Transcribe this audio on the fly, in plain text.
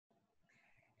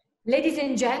Ladies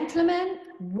and gentlemen,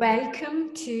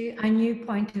 welcome to A New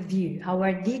Point of View,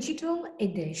 our digital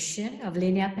edition of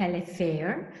Lineapelle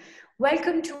Fair.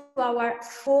 Welcome to our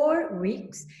 4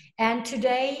 weeks, and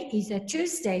today is a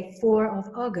Tuesday, 4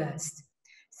 of August.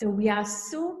 So we are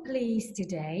so pleased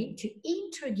today to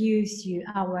introduce you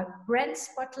our brand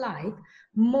spotlight,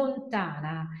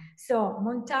 Montana. So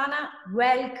Montana,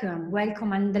 welcome.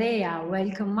 Welcome Andrea,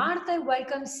 welcome Marta,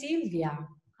 welcome Silvia.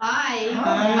 Hi.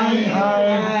 Hi,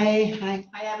 everybody.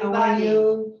 How are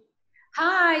you?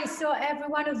 Hi, so every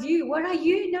one of you, where are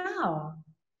you now?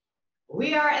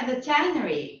 We are at the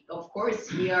tannery. Of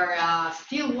course, we are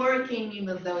still working,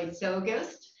 even though it's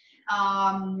August.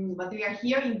 But we are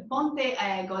here in Ponte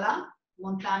Egola.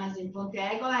 Montana is in Ponte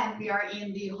Egola, and we are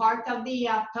in the heart of the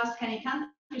Tuscany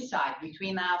countryside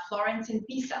between Florence and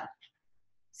Pisa.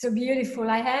 So beautiful.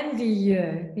 I envy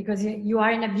you because you are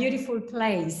in a beautiful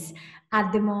place at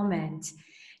the moment.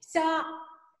 So,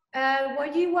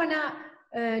 what do you want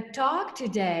to talk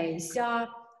today? So,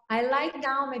 I like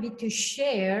now maybe to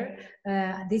share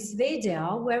this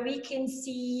video where we can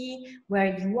see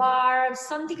where you are,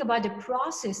 something about the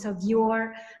process of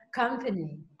your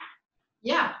company.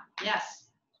 Yeah, yes.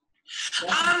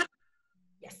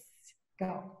 Yes,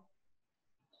 go.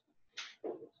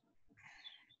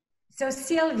 So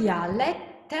Silvia,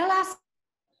 tell us.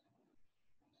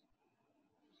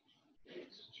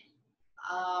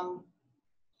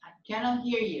 I cannot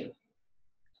hear you.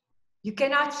 You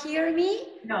cannot hear me?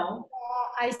 No.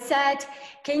 I said,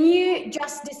 can you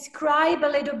just describe a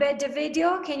little bit the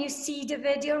video? Can you see the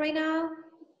video right now?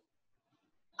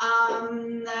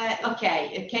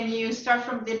 Okay, can you start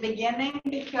from the beginning?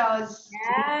 Because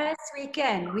yes, we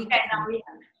can. We okay, can.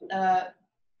 Now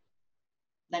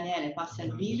Daniele, passa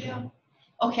il video.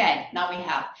 Okay, now we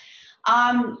have.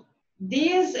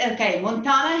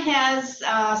 Montana has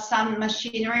some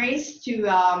machineries to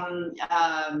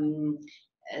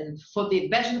for the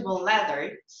vegetable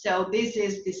leather. So this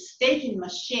is the staking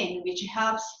machine, which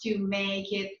helps to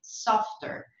make it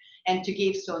softer and to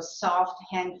give so a soft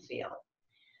hand feel.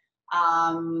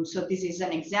 So this is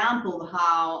an example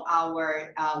how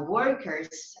our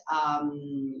workers,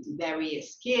 very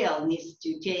skilled, needs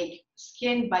to take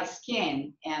skin by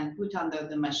skin and put under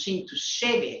the machine to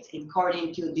shape it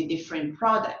according to the different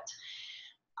product.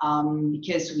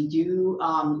 Because we do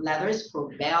leathers for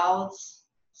belts,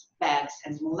 bags,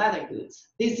 and small leather goods.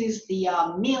 This is the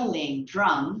milling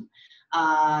drum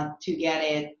to get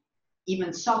it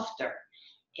even softer.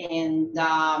 And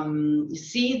you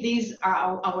see, these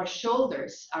are our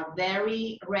shoulders are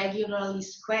very regularly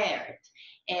squared,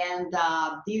 and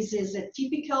this is a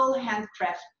typical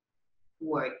handcraft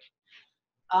work.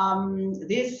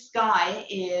 This guy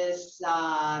is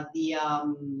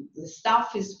the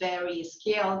staff is very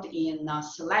skilled in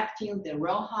selecting the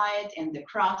rawhide and the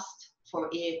crust for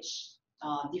each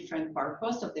different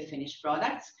purpose of the finished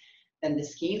products. Then the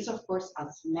scales, of course,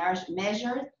 are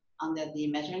measured under the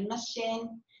measuring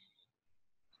machine.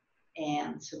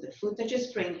 And so the footage is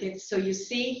printed. So you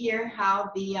see here how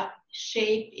the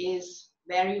shape is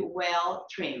very well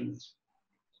trimmed.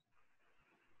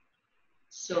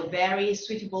 So very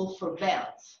suitable for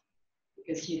belts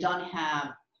because you don't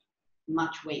have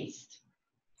much waste.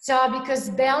 So because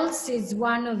belts is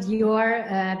one of your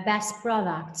best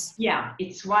products. Yeah,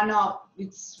 it's one of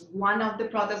the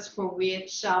products for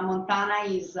which Montana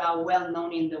is well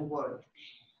known in the world.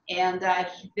 And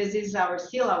this is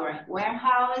still our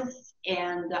warehouse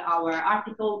and our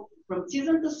article. From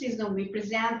season to season, we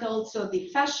present also the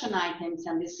fashion items,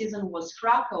 and this season was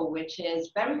Krakow, which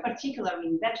is very particular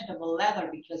in vegetable leather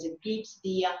because it keeps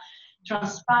the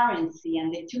transparency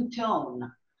and the two-tone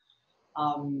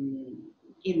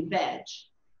in veg.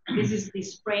 This is the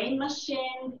spraying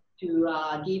machine to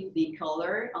give the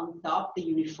color on top, the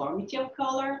uniformity of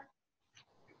color.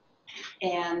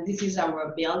 And this is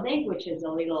our building, which is a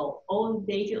little old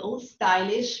dated, old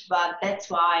stylish, but that's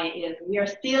why we are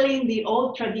still in the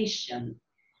old tradition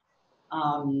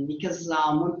because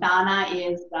Montana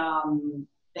is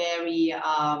very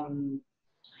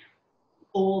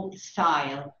old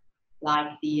style,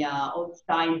 like the old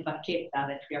style bacchetta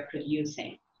that we are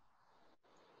producing.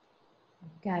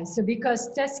 Okay, so because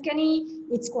Tuscany,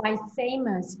 it's quite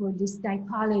famous for this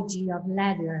typology of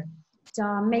leather, so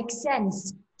it makes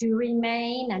sense to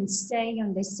remain and stay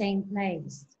on the same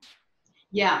place.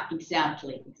 Yeah,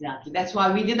 exactly. That's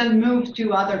why we didn't move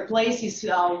to other places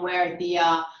where the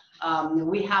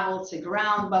we have also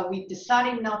ground, but we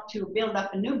decided not to build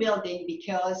up a new building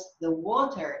because the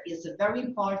water is a very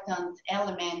important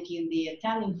element in the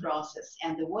tanning process,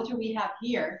 and the water we have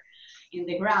here in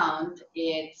the ground.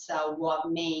 It's what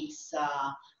makes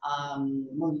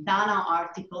Montana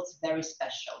articles very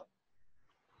special.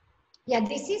 Yeah,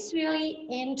 this is really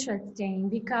interesting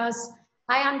because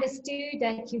I understood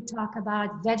that you talk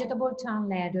about vegetable tan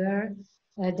leather,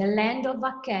 the land of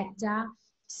Vaqueta.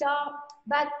 So,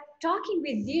 but talking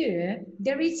with you,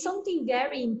 there is something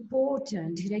very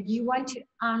important that you want to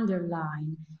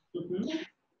underline.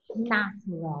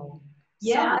 Natural.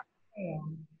 Yeah,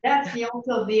 So, that's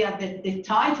also the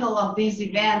title of this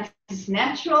event is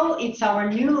natural. It's our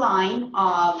new line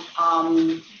of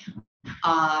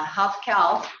half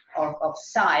calf or of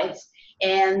sides,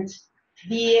 and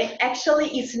the actually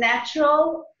it's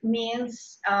natural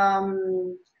means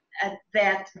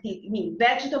that the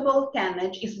vegetable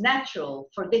tannage is natural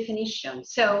for definition.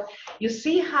 So you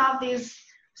see how this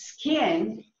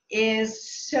skin is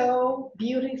so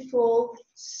beautiful,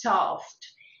 soft,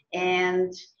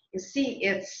 and you see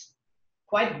it's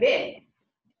quite big.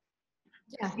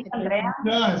 yeah, See, Andrea?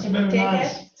 Yeah, it's very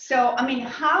nice. So, I mean,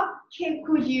 how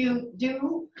could you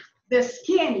do the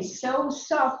skin is so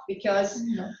soft? Because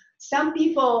some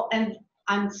people, and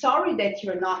I'm sorry that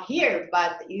you're not here,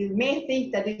 but you may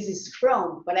think that this is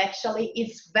chrome, but actually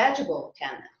it's vegetable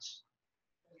tannage,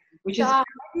 which is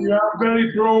We are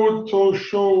very proud to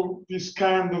show this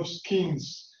kind of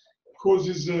skins because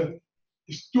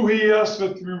it's 2 years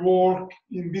that we work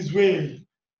in this way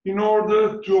in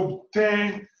order to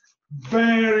obtain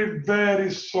very,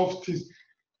 very soft.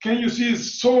 Can you see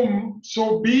it's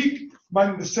so big, but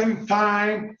at the same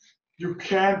time you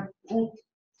can put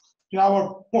in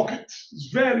our pockets. It's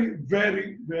very,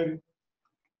 very, very,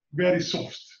 very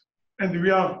soft. And we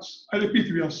are, I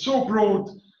repeat, we are so proud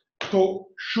to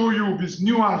show you this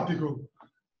new article.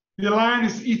 The line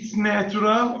is It's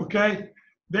Natural, okay?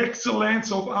 The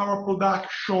excellence of our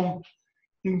production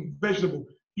in vegetable.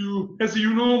 As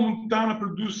you know, Montana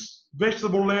produced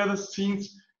vegetable leather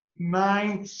since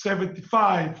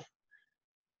 1975.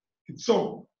 It's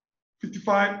so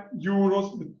 55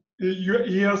 euros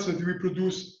years that we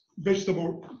produce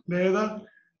vegetable leather,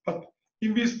 but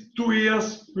in these 2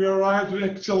 years we arrived to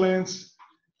excellence.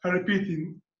 I repeat,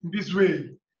 in this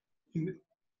way, in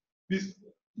this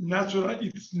natural,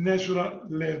 it's natural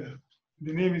leather.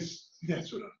 The name is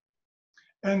natural,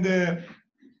 and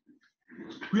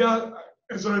we are,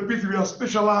 as I repeat, we are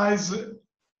specialized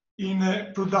in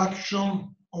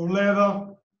production of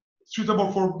leather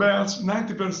suitable for belts,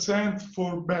 90%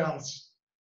 for belts,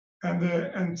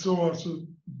 and so also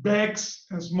bags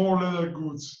and small leather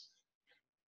goods.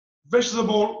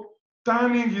 Vegetable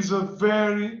tanning is a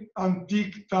very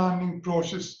antique tanning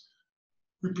process.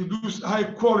 We produce high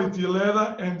quality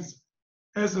leather and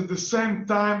has at the same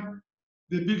time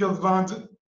the big advantage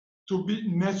to be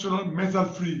natural metal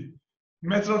free.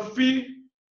 Metal free,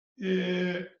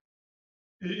 it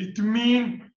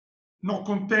means not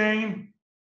contain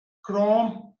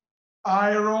chrome,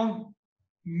 iron,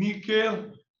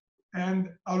 nickel, and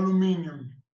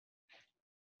aluminum.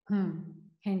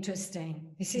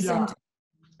 Interesting. This is Yeah. interesting.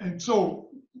 And so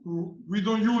we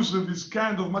don't use this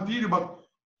kind of material, but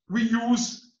we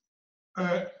use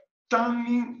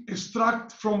tannin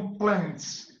extract from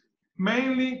plants,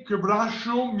 mainly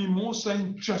quebracho, mimosa,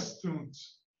 and chestnut,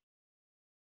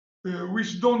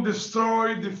 which don't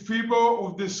destroy the fiber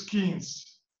of the skins.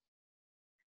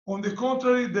 On the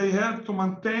contrary, they help to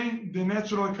maintain the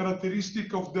natural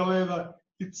characteristic of the leather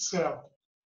itself.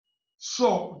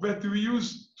 So that we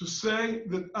used to say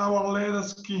that our leather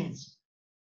skins,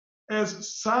 as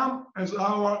some as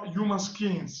our human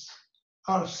skins,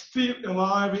 are still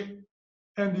alive,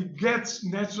 and it gets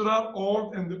natural,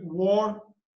 old, and worn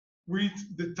with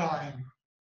the time.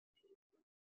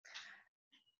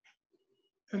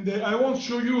 And I want to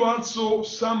show you also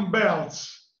some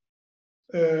belts.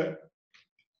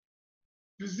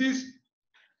 This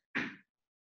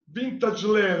vintage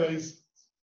leather is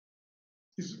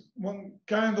one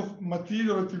kind of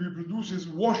material that we produce, is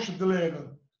washed leather.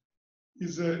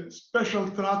 Is a special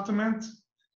treatment,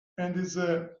 and it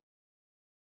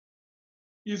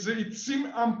seems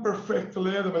imperfect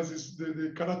leather, but it's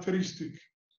the characteristic.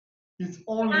 It's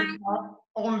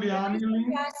only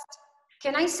annealing.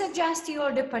 Can I suggest to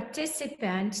all the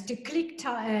participants to click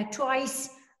twice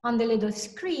on the little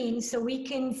screen so we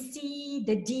can see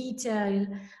the detail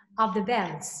of the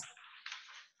bells?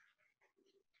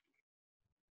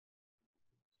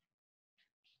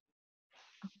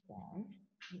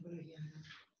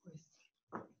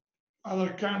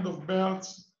 Other kind of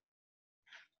belts.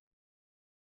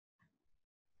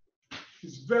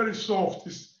 It's very soft.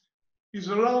 It's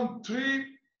around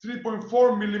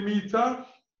 3.4 millimeter,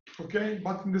 okay?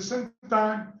 But in the same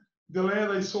time, the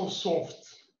leather is so soft.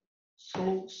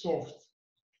 so soft.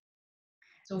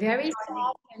 So Very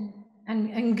soft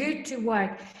and good to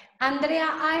work. Andrea,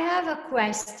 I have a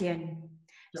question.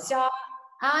 Yeah. So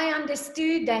I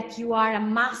understood that you are a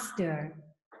master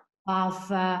of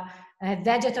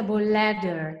vegetable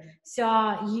leather. So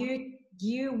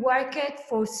you work it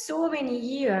for so many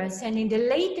years, and in the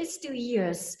latest 2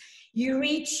 years, you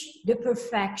reach the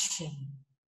perfection.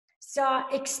 So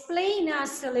explain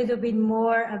us a little bit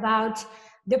more about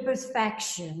the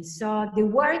perfection. So the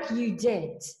work you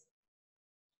did.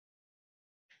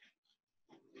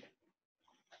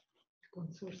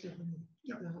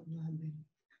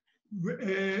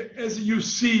 As you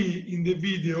see in the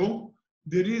video,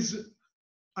 there is,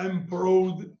 I'm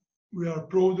proud, we are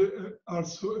proud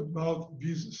also about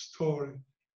this story.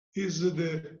 Is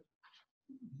the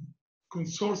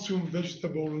consortium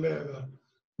vegetable leather.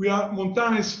 We are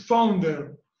Montana is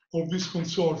founder of this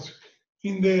consortium.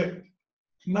 In the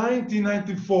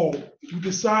 1994, we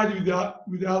decided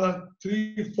with the other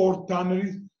 3-4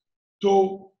 tanneries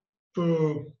to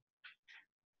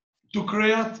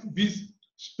create this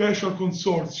special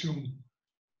consortium.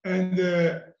 And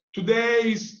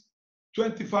today is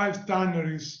 25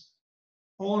 tanneries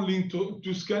only in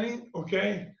Tuscany,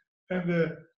 okay? And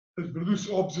that produce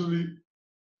obviously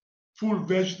full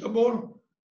vegetable.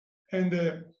 And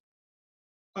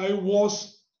I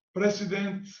was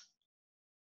president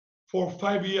for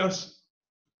 5 years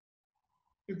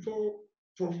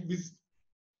for this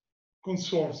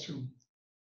consortium.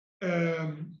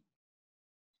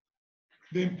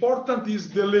 The important is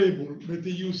the label that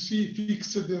you see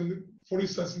fixed, for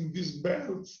instance, in these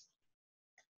belts.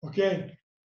 Okay,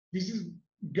 this is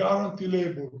guarantee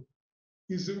label.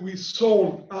 We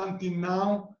sold until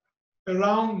now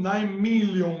around 9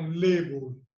 million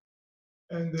label,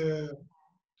 and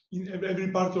in every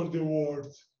part of the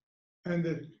world.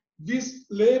 And this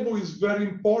label is very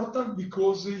important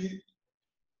because it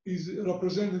is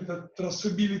representing the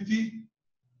traceability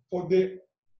for the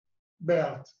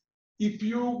belt. If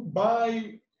you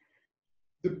buy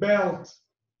the belt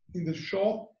in the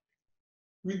shop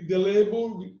with the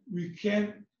label, we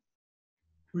can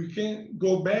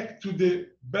go back to the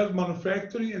belt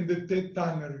manufacturing and the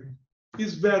tannery.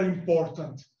 It's very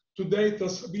important. Today,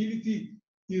 traceability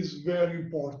is very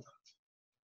important.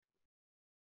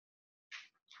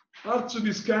 Also,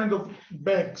 this kind of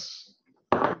bags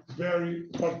is very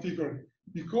particular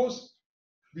because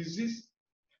this is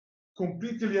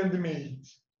completely handmade.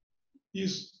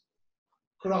 Is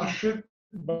crushed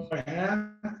by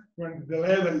hand when the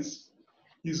leather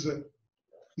is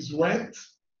wet,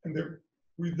 and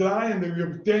we dry, and we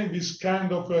obtain this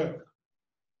kind of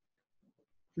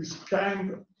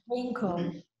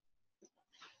Wrinkle.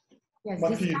 Yes,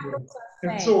 material.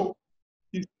 And so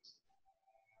it's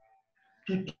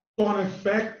two-tone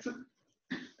effect,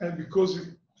 and because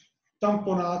it's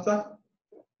tamponata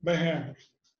by hand.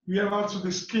 We have also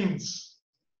the skins.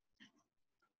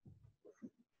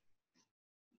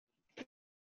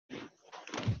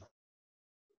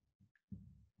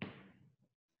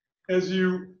 As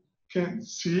you can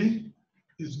see,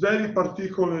 it's very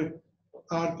particular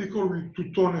article with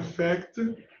two-tone effect,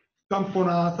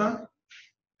 tamponata,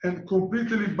 and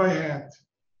completely by hand.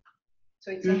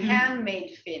 So it's a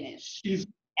handmade finish,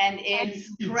 and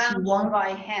it's crunched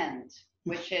by hand,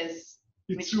 which gives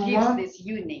this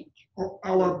unique.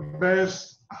 Our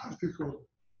best article.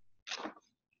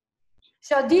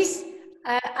 So this,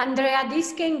 Andrea,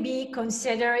 this can be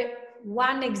considered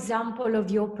one example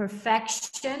of your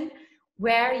perfection,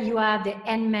 where you have the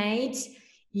handmade,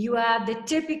 you have the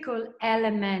typical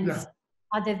elements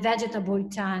of the vegetable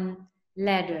tan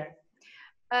leather.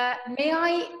 May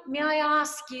I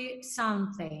ask you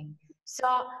something?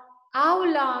 So how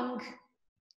long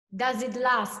does it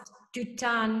last to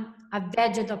tan a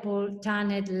vegetable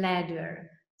tanned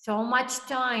leather? So how much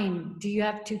time do you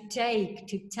have to take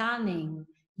to tanning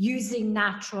using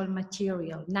natural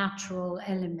material, natural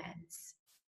elements?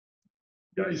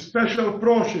 Yeah, a special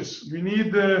process. We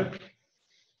need,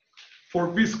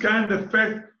 for this kind of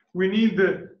effect, we need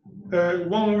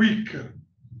 1 week.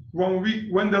 1 week,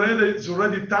 when the leather is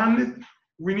already tanned,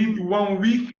 we need 1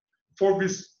 week for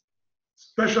this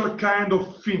special kind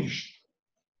of finish.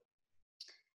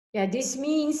 Yeah, this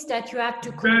means that you have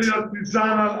to very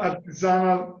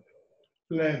artisanal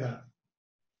leather.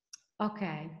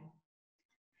 Okay.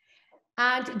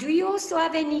 And do you also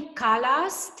have any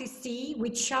colors to see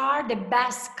which are the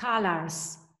best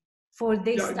colors for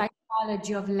this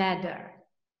typology of leather?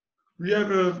 We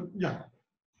have,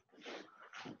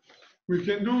 we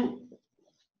can do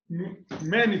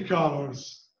many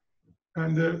colors.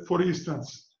 And for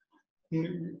instance,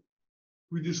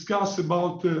 we discuss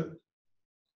about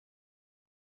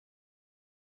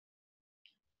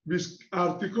this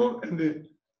article, and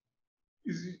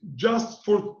is just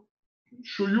for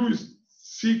show you is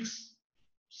 6,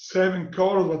 7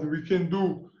 colors, but we can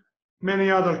do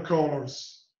many other colors.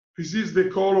 This is the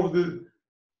color of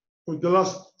the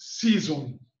last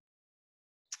season.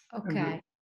 Okay.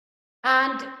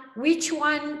 And which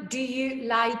one do you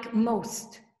like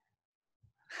most?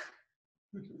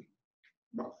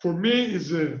 For me,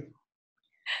 is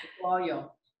Cuoio.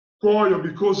 cuoio,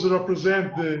 because it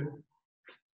represents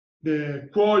the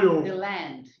cuoio, The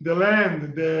land. the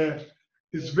land.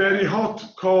 It's very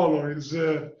hot color. It's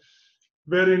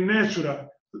very natural,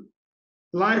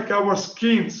 like our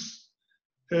skins.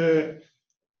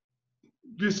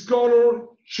 This color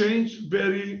change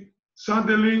very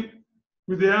suddenly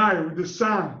with the eye, with the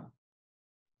sun,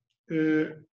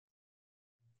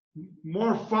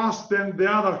 more fast than the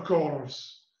other colors.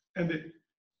 And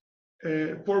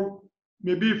for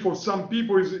maybe for some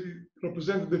people it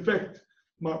represents the effect,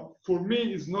 but for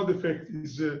me it's not the effect.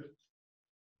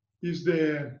 Is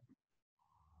the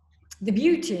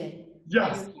beauty.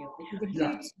 Yes. The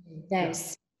beauty.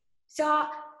 Yes. So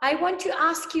I want to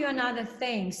ask you another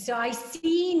thing. So I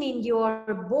seen in your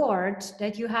board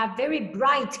that you have very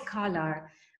bright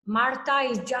color. Marta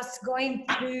is just going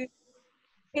through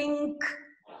pink,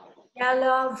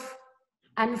 yellow,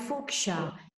 and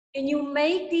fuchsia. Can you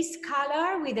make this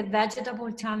color with a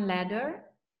vegetable tan leather?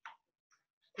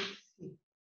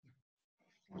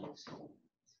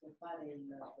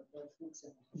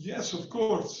 Yes, of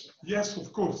course. Yes,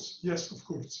 of course. Yes, of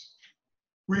course.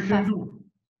 We can do.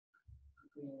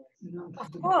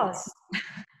 Of course.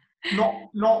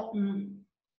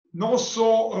 No,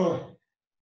 so.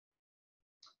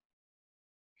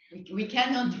 We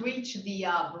cannot reach the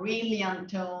brilliant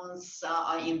tones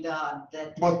in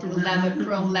the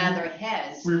chrome leather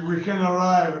has. We can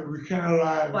arrive. We can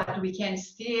arrive. But we can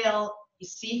still. You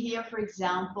see here, for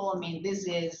example. I mean, this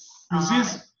is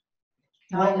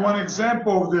one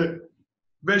example of the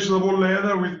vegetable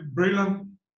leather with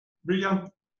brilliant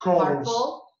colors.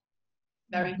 Purple,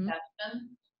 very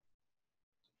fashion.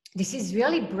 This is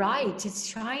really bright. It's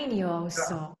shiny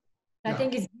also. Yeah. I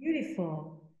think it's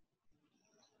beautiful.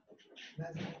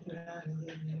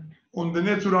 On the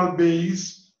natural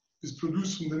base, is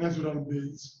produced on the natural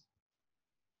base,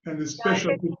 and the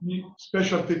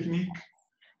special technique,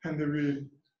 and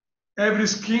every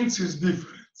skin is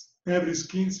different. Every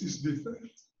skin is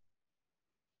different.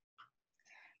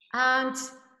 And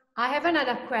I have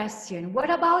another question. What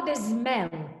about the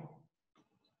smell?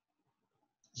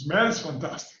 Smell is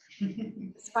fantastic.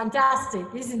 It's fantastic,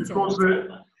 isn't because it?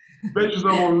 Because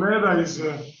vegetable leather is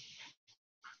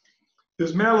the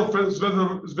smell of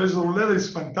vegetable leather is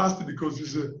fantastic because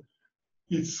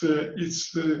it's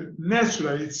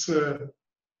natural. It's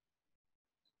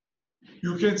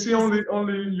you can see only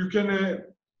you can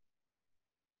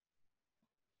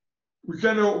we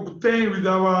can obtain with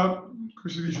our come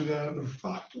si dice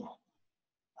l'olfatto.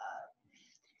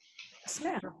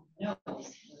 Smell.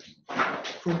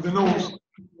 From the nose.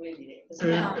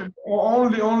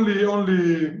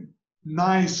 Only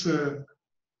nice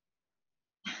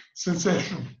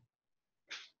sensation.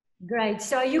 Great.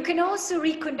 So you can also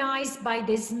recognize by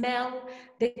the smell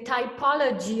the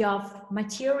typology of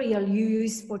material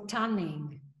used for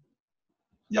tanning.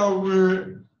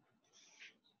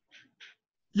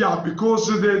 Yeah, because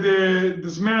the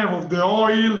smell of the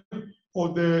oil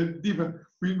or the different,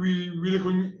 we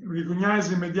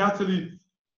recognize immediately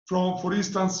from, for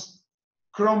instance,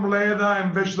 chrome leather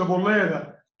and vegetable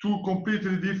leather, two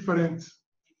completely different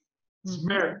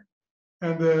smell.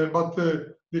 And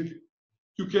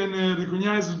you can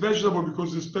recognize vegetable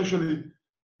because especially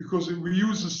because we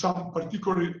use some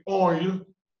particular oil,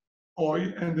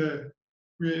 and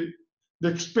the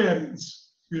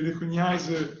experience we recognize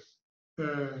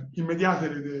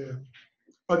immediately.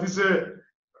 But it's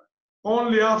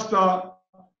only after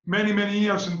many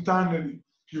years in tannery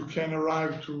you can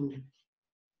arrive to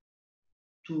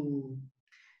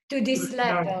this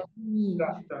level.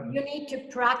 You need to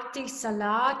practice a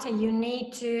lot, and you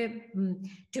need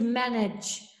to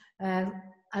manage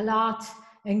a lot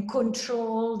and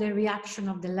control the reaction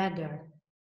of the leather.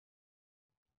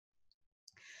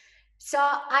 So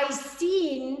I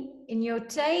seen in your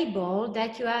table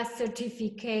that you have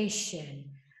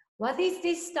certification. What is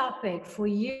this topic for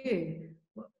you?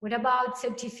 What about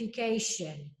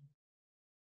certification?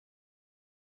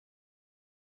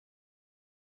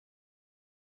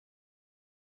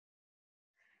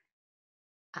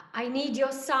 I need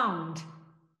your sound.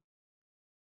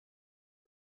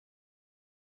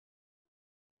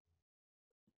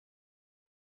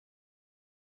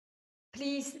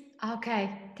 Please.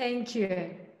 Okay. Thank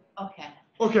you. Okay.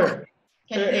 Okay.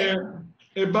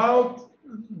 About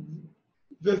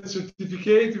the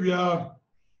certificate, we are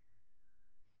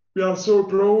so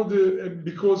proud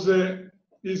because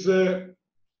it's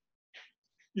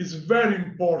very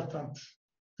important,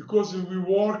 because we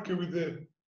work with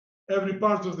every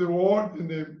part of the world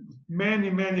and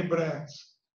many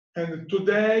brands. And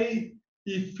today,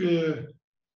 if you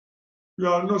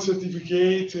are no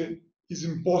certificate, it's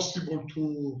impossible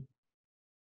to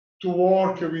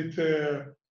work with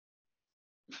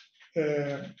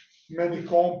many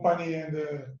company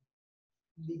and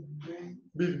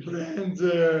big brands,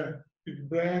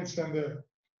 and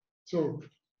so.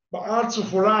 But also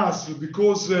for us,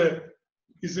 because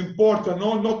it's important,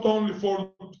 not only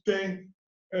for obtain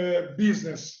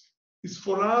business. It's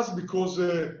for us because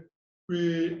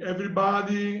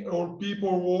everybody or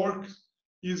people work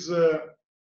is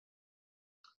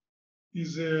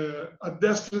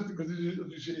addestrated, cosa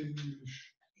dice in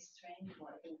English?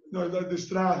 No,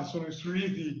 addestrati, sono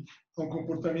istruiti a un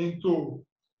comportamento,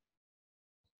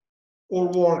 all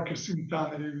workers in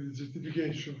Italy,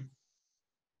 certification.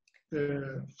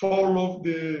 Follow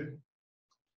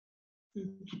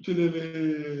tutte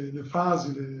le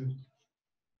fasi.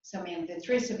 So, I mean, the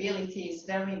traceability is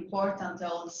very important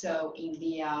also in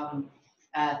the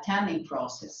tanning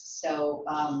process. So,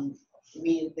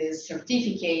 with the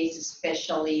certificates,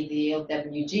 especially the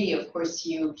LWG, of course,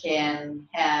 you can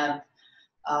have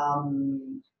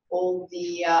all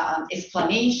the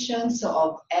explanations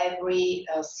of every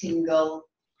single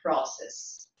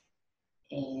process.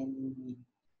 And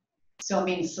so, I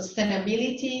mean,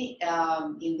 sustainability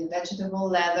in the vegetable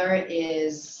leather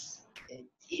is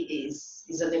a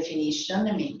definition.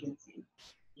 I mean,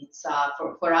 it's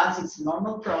for us, it's a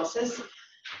normal process.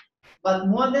 But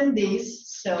more than this,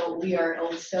 so we are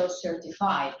also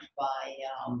certified by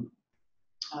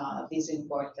these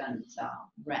important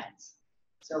brands.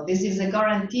 So this is a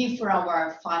guarantee for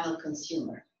our final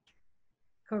consumer.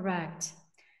 Correct.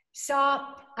 So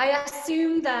I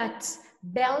assume that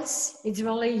belts is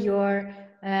really your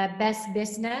best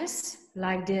business,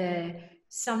 like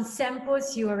some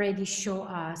samples you already show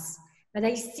us. But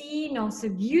I see also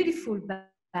beautiful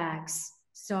bags.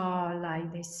 So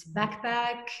like this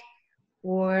backpack,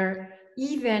 or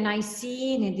even I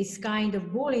see in this kind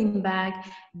of bowling bag,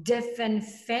 different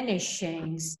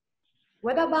finishings.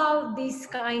 What about this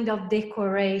kind of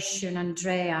decoration,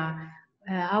 Andrea?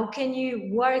 How can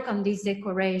you work on this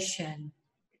decoration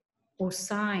or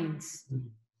signs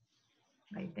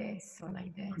like this or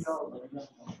like this?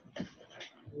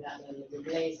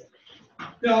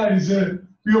 Yeah,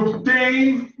 we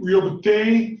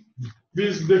obtain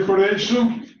this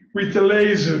decoration with a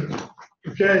laser,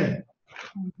 okay?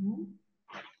 Mm-hmm.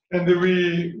 And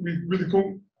with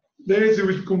laser,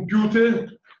 with computer,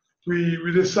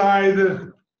 we decide.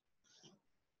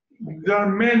 There are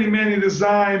many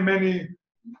design,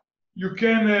 you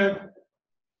can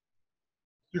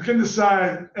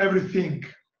decide everything.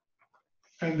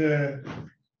 And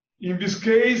in this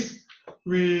case,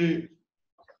 we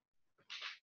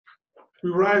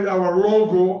write our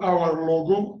logo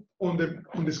on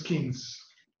the skins,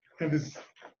 and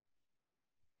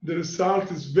the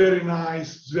result is very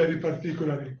nice, it's very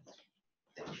particular.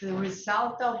 The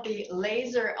result of the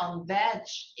laser on veg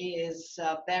is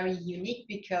very unique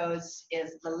because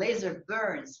the laser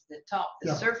burns the top,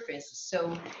 the surface,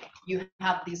 so you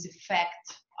have this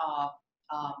effect of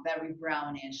very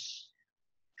brownish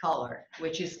color,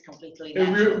 which is completely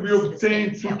natural. And we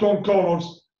obtain two-tone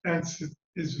colors, and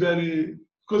it's very,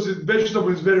 because the vegetable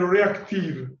is very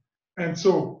reactive, and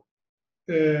so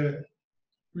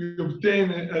we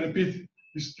obtain, I repeat,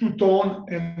 this two-tone,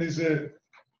 and is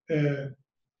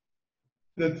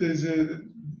that is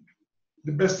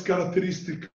the best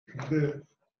characteristic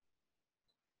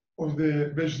of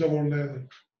the vegetable leather.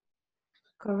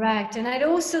 Correct, and I'd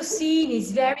also seen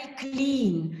it's very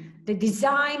clean. The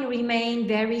design remained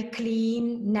very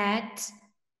clean, net.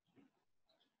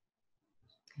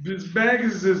 This bag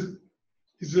is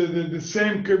the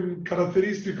same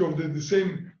characteristic of the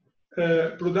same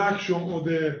production of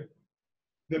the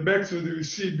bags that we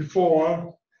see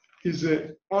before. Is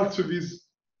also this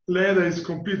leather is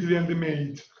completely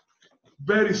handmade,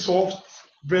 very soft,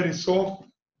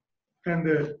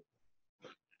 and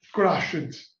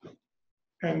crushed.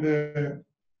 And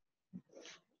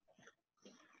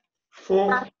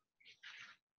for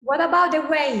what about the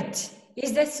weight?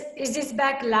 Is this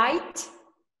bag light?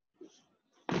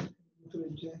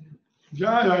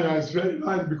 Yeah, it's very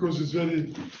light because it's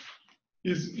very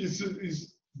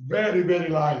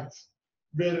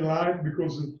light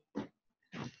because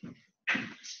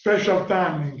special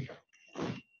tanning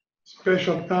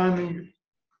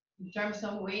In terms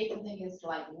of weight, I think it's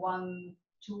like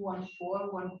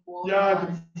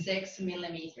 6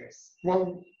 millimeters.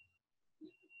 One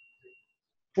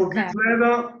for Okay. this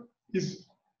leather is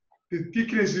the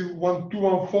thickness is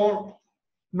 1214,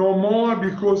 no more,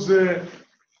 because if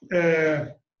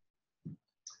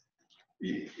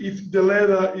the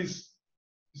leather is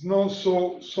not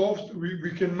so soft,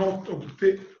 we cannot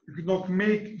obtain, we could not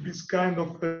make this kind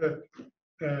of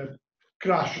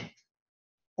crush.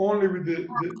 Only with the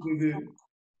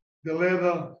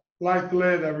leather, light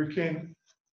leather, we can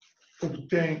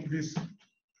obtain this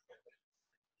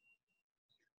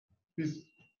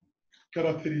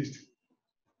characteristic.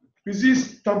 This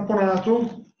is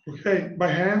tamponato, okay,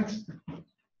 by hand,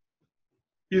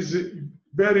 is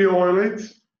very oiled.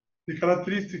 The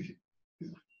characteristic is,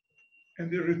 and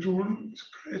the return,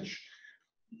 scratch,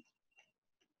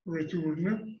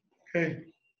 return, okay,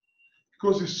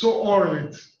 because it's so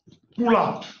oiled. Pull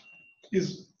up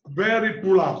is very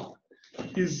pull up.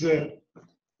 Is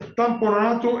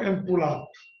tamponato and pull up.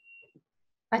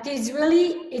 But it's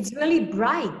really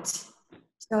bright.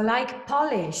 So like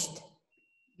polished.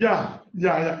 Yeah,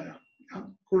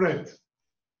 correct.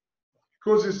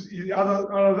 Because it's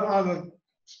other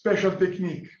special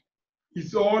technique.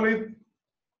 It's oiled,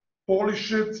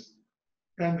 polished,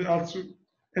 and also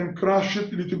crushed,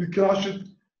 a little bit crushed,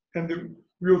 and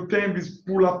we obtain this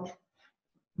pull up,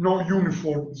 no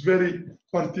uniform. It's very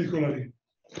particularly.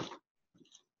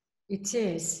 It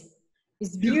is.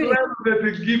 It's It's beautiful. leather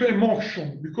that give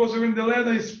emotion, because when the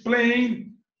leather is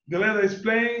plain,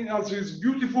 also it's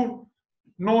beautiful,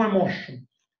 no emotion.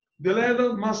 The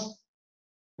leather must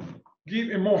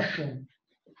give emotion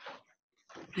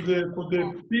to for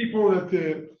the people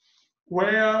that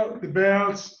wear the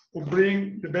belts or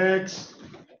bring the bags.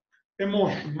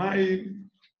 Emotion.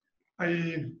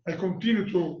 I continue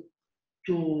to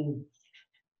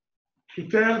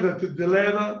tell that the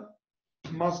leather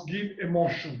must give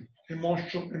emotion.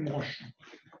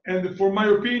 And for my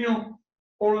opinion,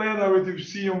 all leather that you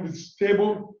see on this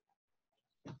table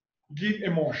give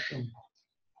emotion.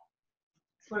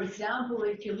 For example,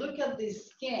 if you look at this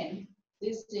skin,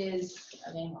 this is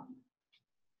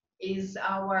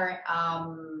our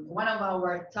one of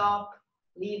our top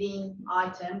leading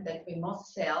item that we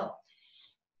must sell.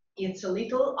 It's a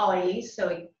little oily, so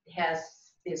it has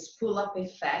this pull-up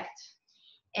effect.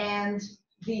 And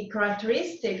the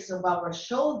characteristics of our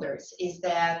shoulders is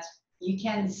that you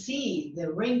can see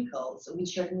the wrinkles,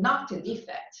 which are not a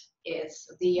defect. It's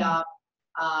the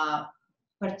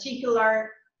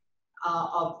particular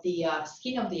of the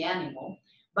skin of the animal,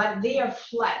 but they are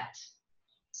flat.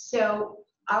 So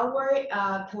our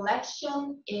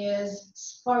collection is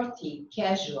sporty,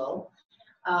 casual,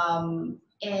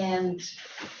 and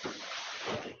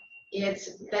it's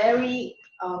very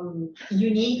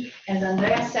unique, as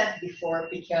Andrea said before,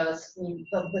 because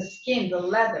the skin, the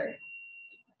leather,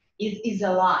 is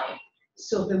alive.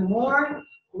 So the more,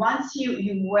 once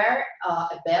you wear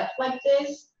a belt like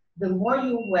this, the more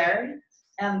you wear it,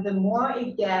 and the more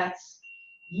it gets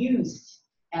used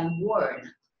and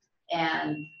worn,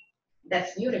 and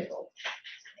that's beautiful.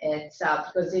 It's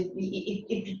because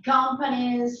it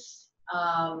accompanies,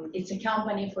 it's a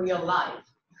company for your life.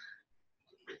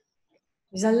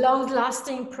 It's a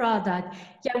long-lasting product.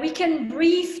 Yeah, we can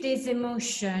breathe this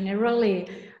emotion, really.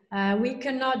 We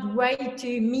cannot wait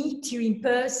to meet you in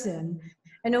person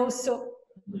and also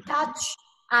touch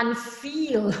and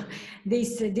feel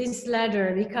this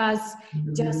leather, because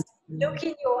just look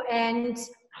in your hands,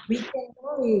 we can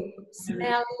really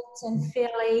smell it and feel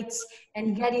it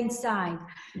and get inside.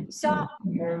 So,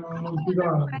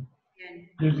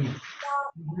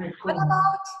 what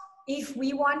about if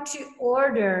we want to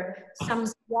order some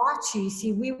swatches,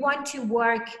 if we want to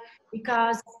work,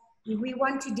 because we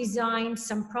want to design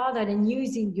some product and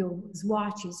using your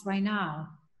swatches right now?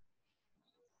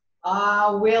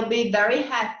 We'll be very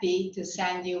happy to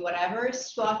send you whatever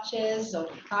swatches or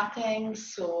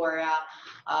cuttings, or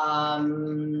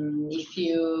if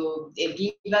you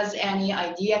give us any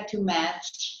idea to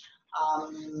match,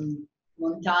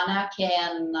 Montana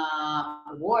can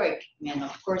work, and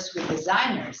of course with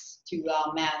designers, to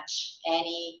match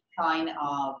any kind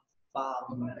of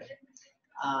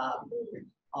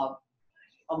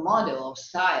a model of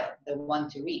style they want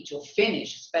to reach, or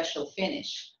finish, special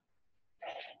finish.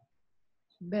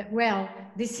 But, well,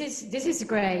 this is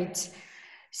great.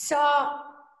 So,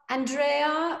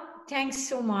 Andrea, thanks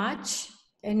so much.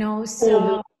 And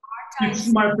also, it's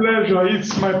my pleasure.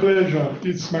 It's my pleasure.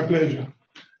 It's my pleasure.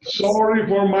 Sorry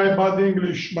for my bad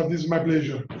English, but it's my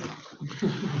pleasure.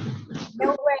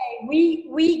 No way.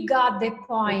 We got the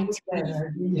point.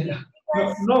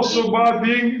 Not so bad,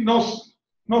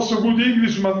 Not so good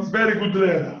English, but very good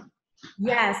leather.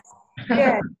 Yes,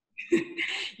 good.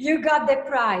 You got the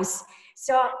prize.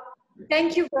 So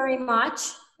thank you very much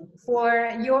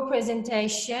for your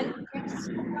presentation. Thanks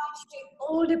so much to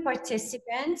all the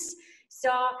participants.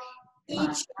 So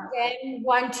each of them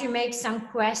want to make some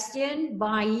question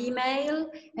by email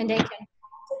and they can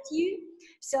contact you.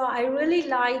 So I really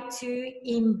like to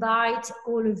invite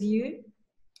all of you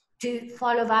to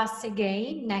follow us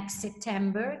again next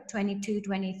September,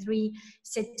 22-23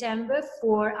 September,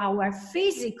 for our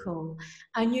physical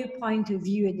A New Point of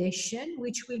View edition,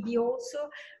 which will be also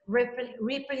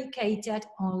replicated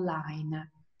online.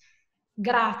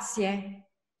 Grazie,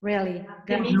 really.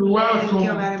 You're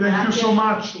welcome. Thank you so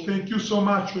much. Thank you so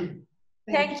much.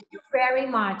 Thank you very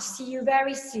much. See you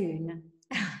very soon.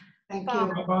 Thank Bye.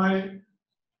 you. Bye-bye.